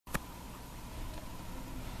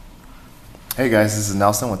Hey guys, this is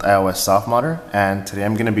Nelson with iOS softModder, and today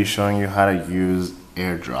I'm going to be showing you how to use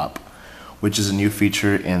AirDrop, which is a new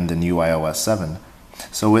feature in the new iOS 7.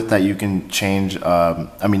 So with that, you can change, you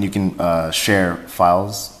can share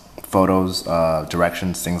files, photos,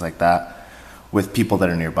 directions, things like that with people that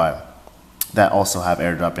are nearby that also have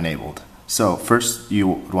AirDrop enabled. So first, you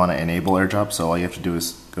would want to enable AirDrop. So all you have to do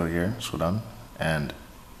is go here, scroll down, and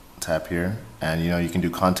tap here, and you can do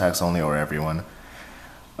contacts only or everyone.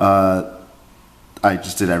 I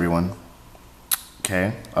just did everyone.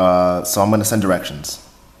 Okay, so I'm going to send directions.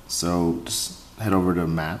 So just head over to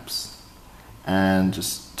Maps and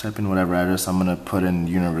just type in whatever address. I'm going to put in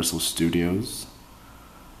Universal Studios.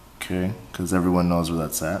 Okay, because everyone knows where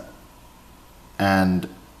that's at. And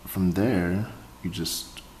from there, you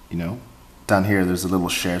just, down here there's a little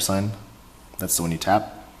share sign. That's the one you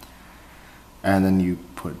tap. And then you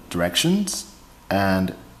put directions,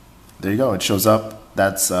 and there you go. It shows up.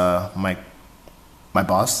 That's my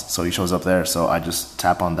boss, so he shows up there. So I just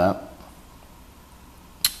tap on that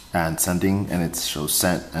and sending, and it shows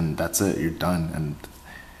sent, and that's it. You're done, and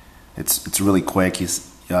it's really quick. He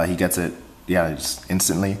gets it, just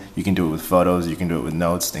instantly. You can do it with photos, you can do it with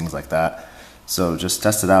notes, things like that. So just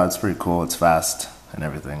test it out. It's pretty cool. It's fast and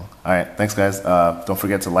everything. All right, thanks guys. Don't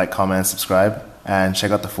forget to like, comment, and subscribe, and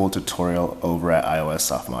check out the full tutorial over at iOS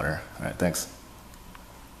softModder. All right, thanks.